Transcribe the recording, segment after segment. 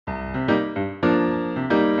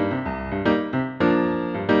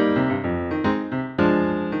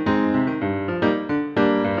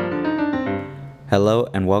Hello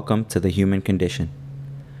and welcome to The Human Condition.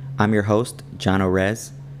 I'm your host, John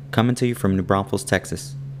Orez, coming to you from New Braunfels,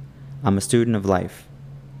 Texas. I'm a student of life.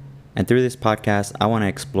 And through this podcast, I want to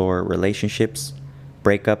explore relationships,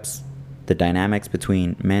 breakups, the dynamics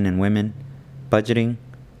between men and women, budgeting,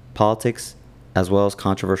 politics, as well as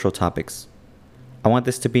controversial topics. I want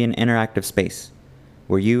this to be an interactive space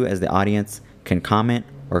where you, as the audience, can comment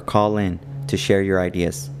or call in to share your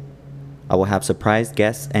ideas. I will have surprise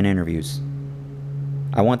guests and interviews.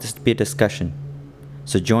 I want this to be a discussion,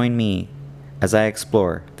 so join me as I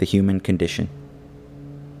explore the human condition.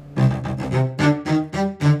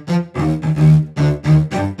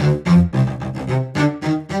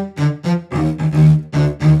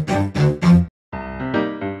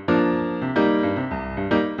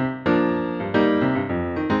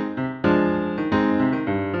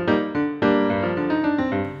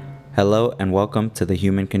 Hello and welcome to The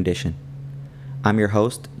Human Condition. I'm your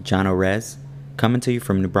host, John Orez, coming to you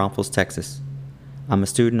from New Braunfels, Texas. I'm a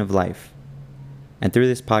student of life. And through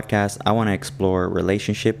this podcast, I want to explore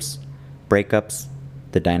relationships, breakups,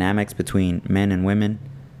 the dynamics between men and women,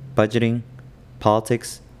 budgeting,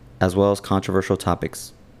 politics, as well as controversial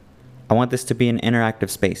topics. I want this to be an interactive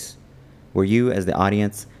space where you, as the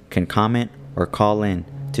audience, can comment or call in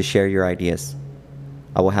to share your ideas.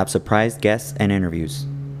 I will have surprise guests and interviews.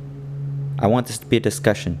 I want this to be a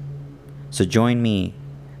discussion, so join me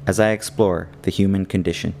as I explore the human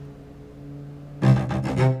condition.